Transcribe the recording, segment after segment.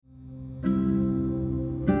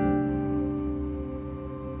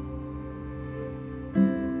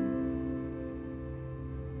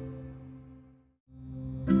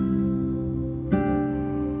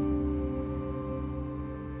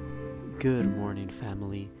Good morning,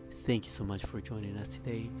 family. Thank you so much for joining us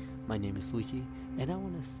today. My name is Luiggi, and I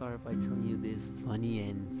want to start by telling you this funny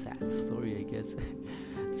and sad story, I guess.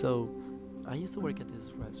 So, I used to work at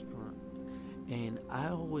this restaurant, and I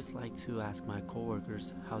always like to ask my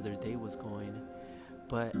coworkers how their day was going.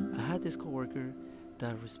 But I had this coworker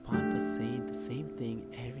that responded by saying the same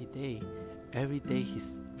thing every day. Every day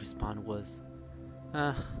his response was,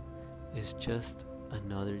 "Ah, it's just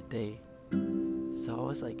another day." So I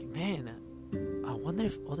was like, man, I wonder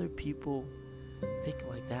if other people think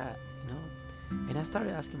like that, you know? And I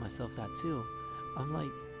started asking myself that too. I'm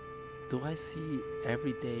like, do I see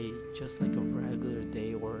every day just like a regular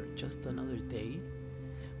day or just another day?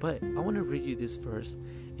 But I want to read you this verse,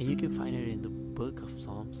 and you can find it in the book of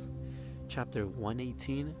Psalms, chapter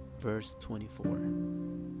 118, verse 24.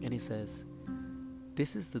 And it says,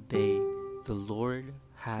 "This is the day the Lord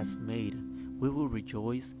has made. We will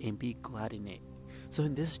rejoice and be glad in it." So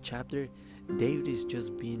in this chapter, David is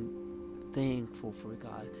just being thankful for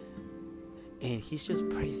God, and he's just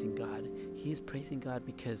praising God. He's praising God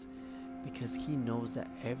because he knows that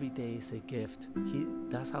every day is a gift.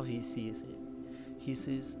 That's how he sees it. He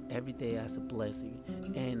sees every day as a blessing,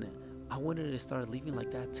 and I wanted to start living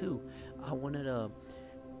like that too. I wanted to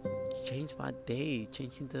change my day,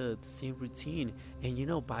 changing the same routine,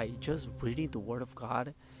 and by just reading the Word of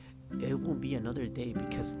God, it won't be another day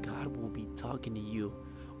because God will be talking to you.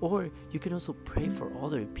 Or you can also pray for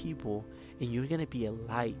other people, and you're going to be a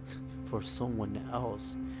light for someone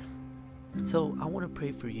else. So I want to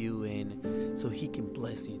pray for you, and so He can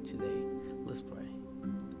bless you today. Let's pray.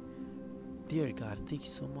 Dear God, thank you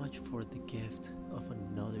so much for the gift of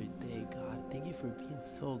another day, God. Thank you for being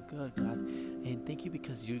so good, God. And thank you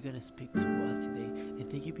because you're going to speak to us today. And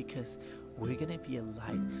thank you because we're going to be a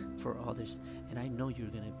light for others. And I know you're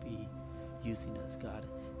going to be using us, God.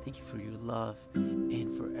 Thank you for your love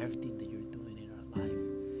and for everything that you're doing in our life.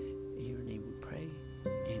 In your name we pray.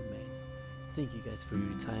 Amen. Thank you guys for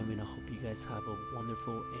your time, and I hope you guys have a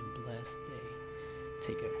wonderful and blessed day.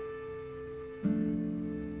 Take care.